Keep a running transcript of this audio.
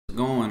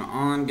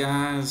on,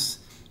 guys?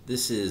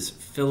 This is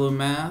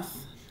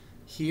Philomath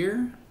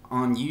here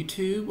on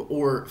YouTube,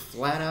 or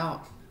flat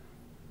out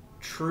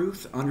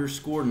truth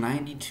 _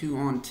 92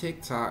 on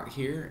TikTok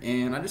here,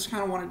 and I just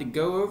kind of wanted to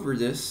go over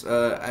this.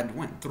 I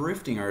went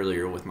thrifting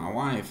earlier with my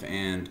wife,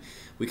 and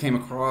we came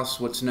across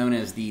what's known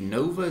as the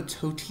Nova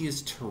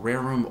Totius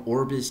Terrarum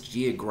Orbis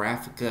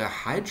Geographica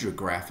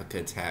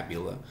Hydrographica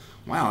tabula.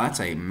 Wow, that's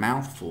a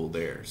mouthful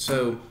there.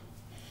 So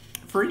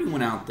for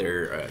anyone out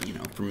there,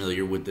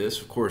 familiar with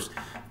this, of course,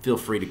 feel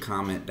free to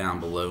comment down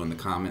below in the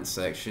comment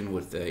section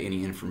with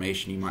any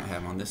information you might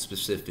have on this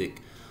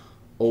specific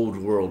old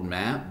world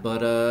map.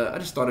 But I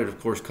just thought it, of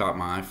course, caught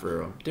my eye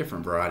for a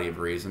different variety of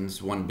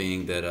reasons. One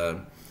being that it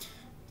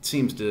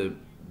seems to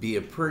be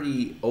a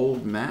pretty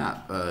old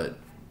map.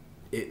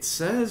 It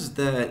says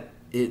that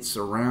it's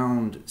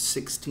around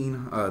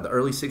the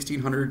early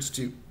 1600s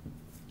to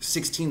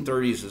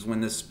 1630s is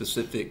when this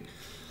specific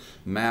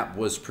map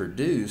was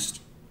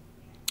produced.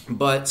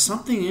 But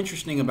something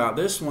interesting about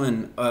this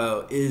one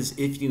is,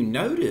 if you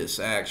notice,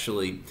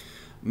 actually,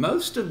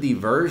 most of the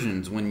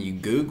versions, when you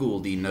Google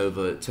the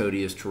Nova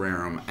Totius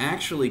Terrarum,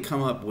 actually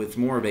come up with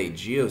more of a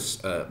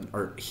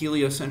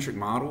heliocentric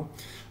model.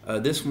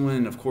 This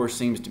one, of course,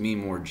 seems to me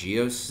more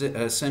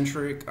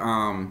geocentric.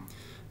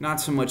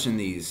 Not so much in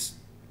these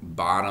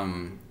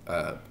bottom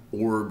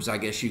orbs, I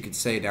guess you could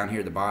say, down here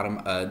at the bottom.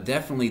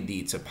 Definitely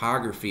the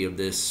topography of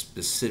this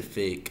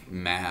specific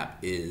map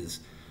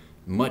is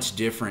much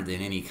different than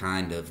any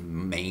kind of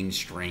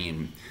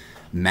mainstream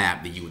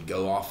map that you would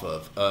go off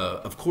of.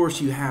 Of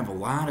course, you have a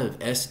lot of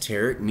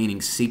esoteric,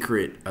 meaning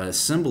secret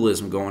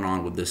symbolism going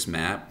on with this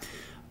map.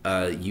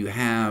 You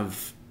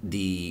have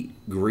the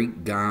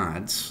Greek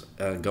gods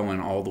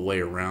going all the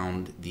way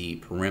around the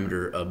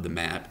perimeter of the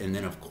map. And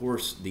then, of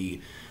course,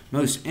 the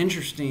most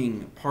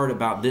interesting part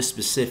about this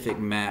specific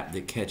map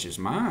that catches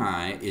my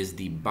eye is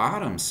the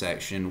bottom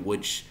section,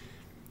 which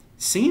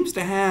seems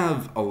to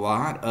have a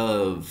lot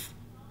of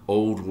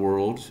old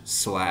world /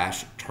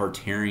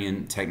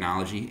 Tartarian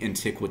technology,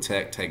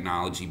 Antiquitech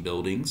technology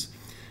buildings,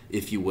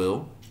 if you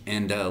will.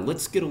 And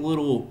let's get a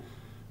little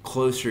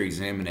closer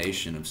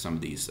examination of some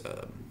of these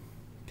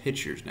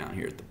pictures down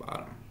here at the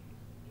bottom.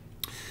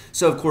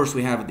 So, of course,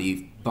 we have at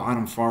the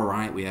bottom far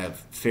right, we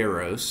have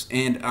Pharos.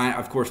 And I,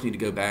 of course, need to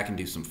go back and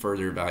do some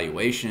further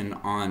evaluation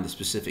on the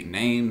specific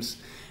names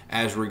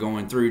as we're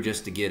going through,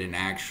 just to get an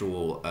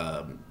actual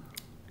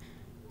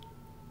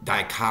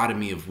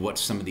dichotomy of what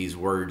some of these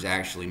words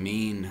actually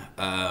mean,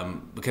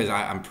 because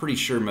I'm pretty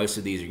sure most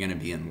of these are going to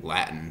be in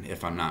Latin,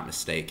 if I'm not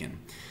mistaken.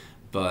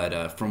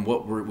 But from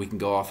what we can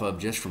go off of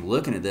just from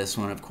looking at this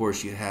one, of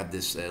course, you have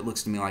this, it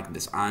looks to me like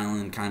this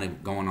island kind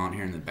of going on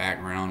here in the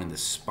background, and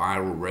this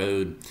spiral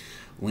road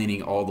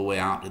leaning all the way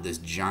out to this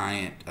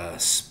giant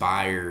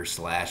spire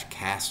 /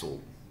 castle.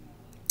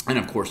 And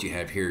of course, you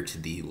have here to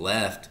the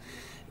left,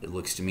 it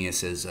looks to me, it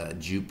says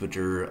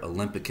Jupiter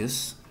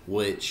Olympicus,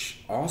 which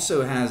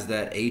also has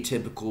that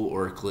atypical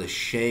or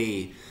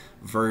cliche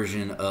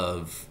version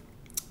of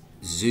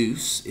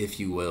Zeus, if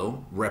you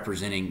will,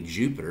 representing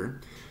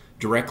Jupiter,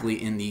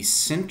 directly in the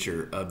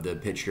center of the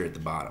picture at the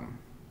bottom.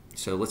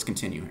 So let's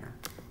continue here.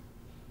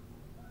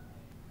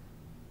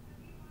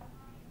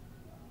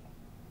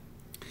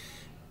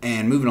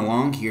 And moving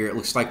along here, it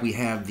looks like we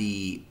have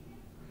the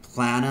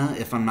Plana,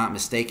 if I'm not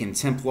mistaken,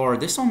 Templar.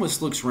 This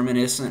almost looks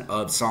reminiscent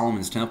of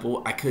Solomon's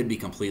Temple. I could be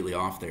completely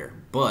off there,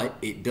 but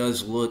it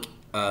does look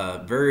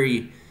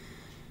very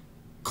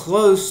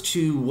close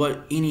to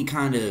what any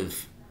kind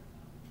of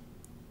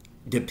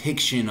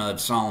depiction of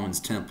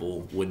Solomon's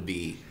Temple would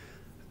be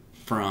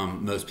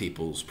from most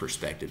people's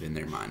perspective in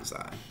their mind's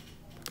eye.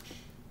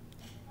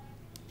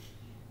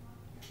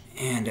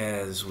 And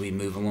as we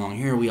move along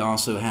here, we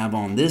also have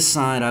on this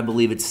side, I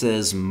believe it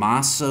says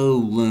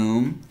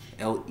Mausoleum,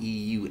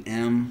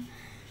 L-E-U-M.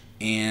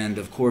 And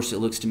of course, it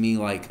looks to me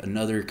like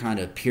another kind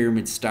of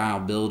pyramid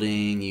style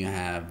building. You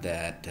have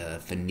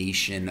that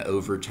Phoenician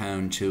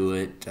overtone to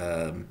it.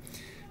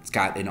 It's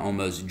got an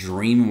almost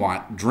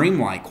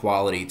dreamlike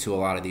quality to a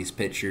lot of these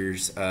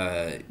pictures,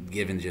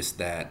 given just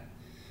that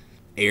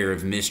air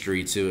of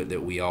mystery to it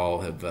that we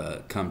all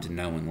have come to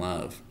know and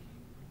love,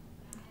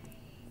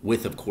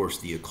 with, of course,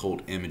 the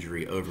occult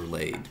imagery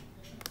overlaid.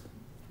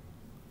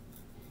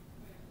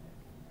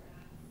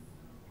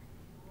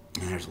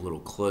 And there's a little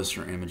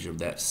closer image of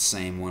that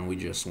same one we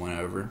just went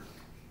over.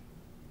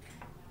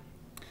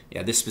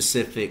 Yeah, this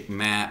specific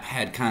map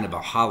had kind of a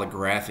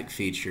holographic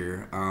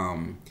feature.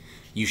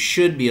 You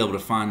should be able to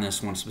find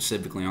this one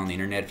specifically on the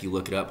internet if you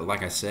look it up. But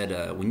like I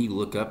said, when you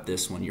look up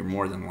this one, you're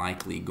more than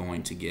likely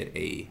going to get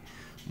a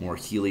more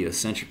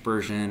heliocentric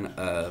version.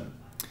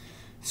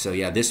 So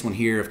yeah, this one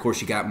here, of course,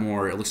 you got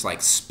more, it looks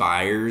like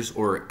spires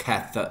or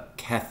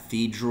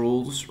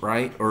cathedrals,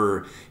 right?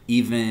 Or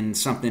even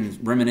something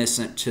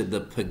reminiscent to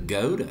the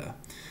pagoda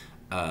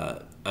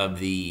of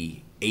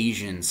the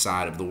Asian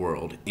side of the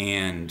world.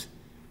 And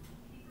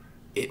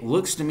it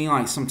looks to me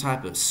like some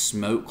type of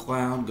smoke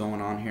cloud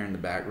going on here in the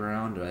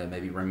background,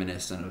 maybe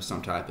reminiscent of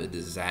some type of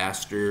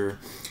disaster,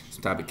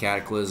 some type of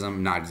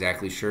cataclysm. Not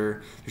exactly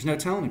sure. There's no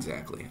telling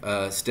exactly.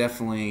 It's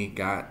definitely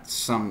got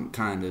some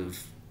kind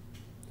of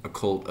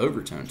occult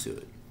overtone to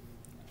it.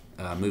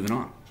 Moving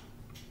on.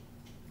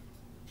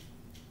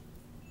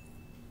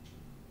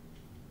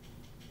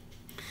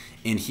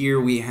 And here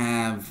we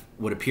have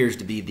what appears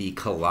to be the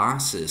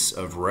Colossus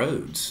of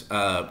Rhodes.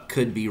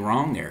 Could be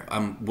wrong there.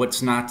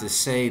 What's not to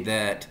say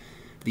that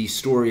the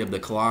story of the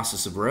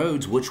Colossus of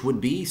Rhodes, which would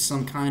be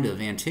some kind of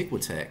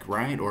antiquitech,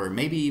 right? Or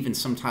maybe even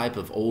some type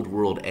of old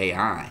world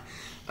AI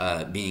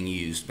being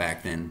used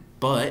back then.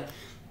 But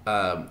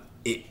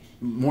it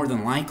more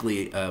than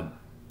likely,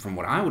 from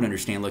what I would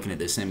understand looking at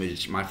this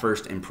image, my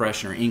first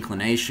impression or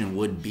inclination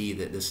would be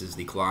that this is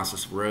the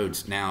Colossus of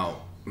Rhodes.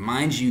 Now,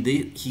 mind you,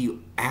 he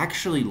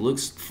actually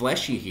looks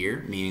fleshy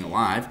here, meaning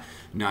alive,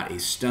 not a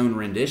stone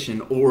rendition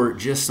or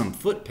just some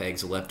foot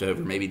pegs left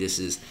over. Maybe this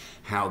is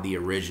how the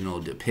original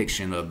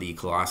depiction of the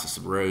Colossus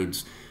of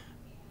Rhodes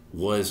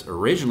was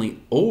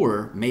originally,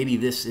 or maybe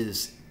this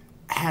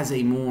has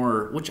a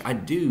more, which I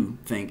do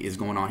think is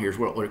going on here as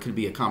well, or it could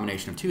be a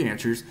combination of two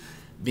answers,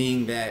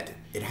 being that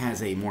it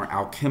has a more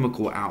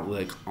alchemical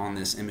outlook on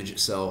this image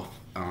itself,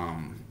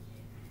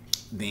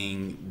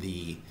 being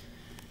the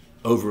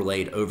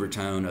overlaid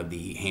overtone of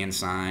the hand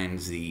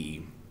signs,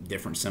 the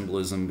different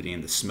symbolism,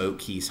 being the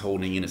smoke he's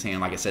holding in his hand.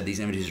 Like I said, these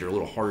images are a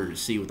little harder to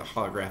see with the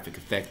holographic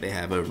effect they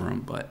have over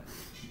them, but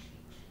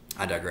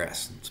I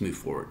digress. Let's move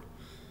forward.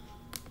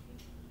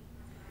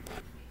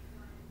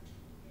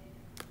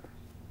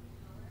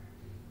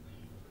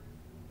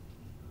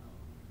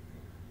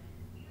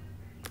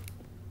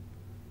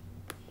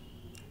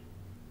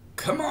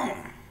 Come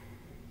on.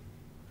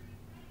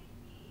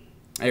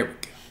 There we go.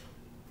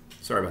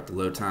 Sorry about the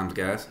load times,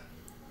 guys.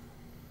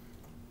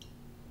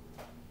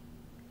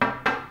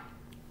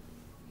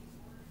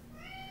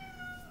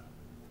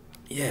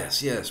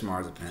 Yes,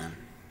 marzipan.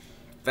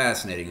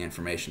 Fascinating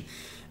information.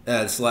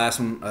 This last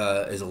one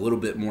is a little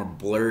bit more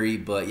blurry,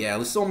 but yeah,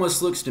 this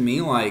almost looks to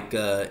me like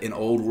an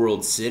old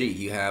world city.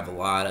 You have a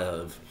lot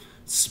of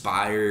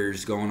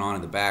spires going on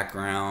in the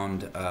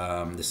background.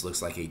 This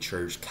looks like a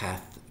church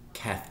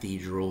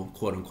cathedral,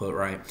 quote unquote,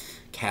 right?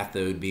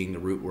 Cathode being the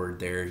root word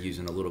there,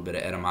 using a little bit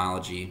of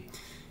etymology.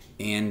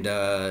 And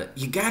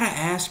you gotta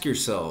ask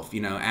yourself,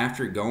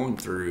 after going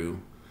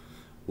through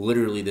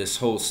literally this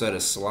whole set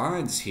of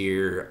slides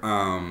here,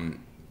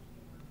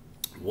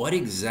 what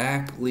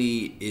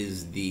exactly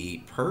is the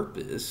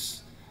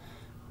purpose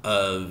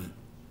of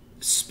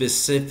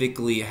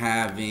specifically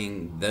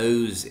having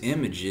those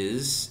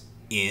images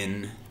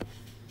in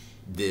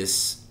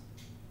this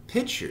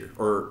picture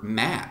or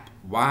map?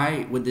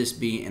 Why would this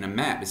be in a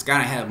map? It's got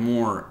to have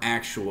more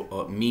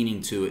actual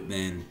meaning to it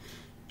than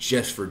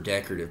just for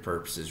decorative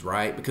purposes,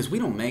 right? Because we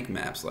don't make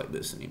maps like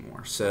this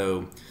anymore.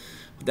 So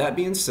with that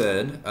being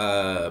said,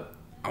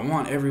 I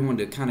want everyone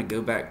to kind of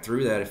go back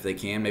through that if they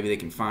can. Maybe they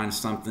can find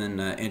something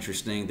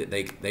interesting that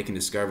they can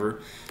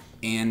discover.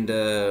 And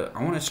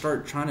I want to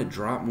start trying to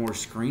drop more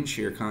screen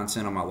share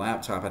content on my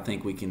laptop. I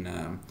think we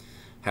can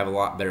have a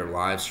lot better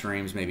live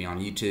streams, maybe on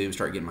YouTube,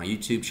 start getting my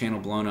YouTube channel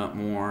blown up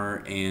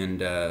more,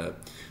 and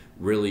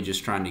really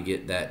just trying to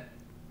get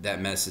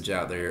that message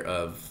out there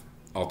of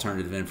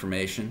alternative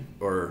information,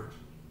 or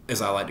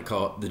as I like to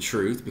call it, the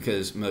truth,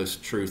 because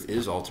most truth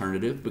is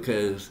alternative,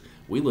 because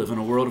we live in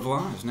a world of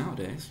lies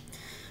nowadays.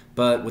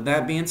 But with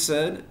that being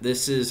said,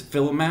 this is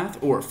Philomath,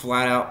 or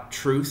Flat Out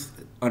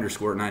Truth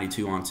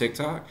 _92 on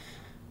TikTok,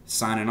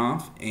 signing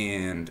off,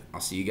 and I'll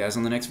see you guys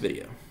on the next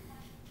video.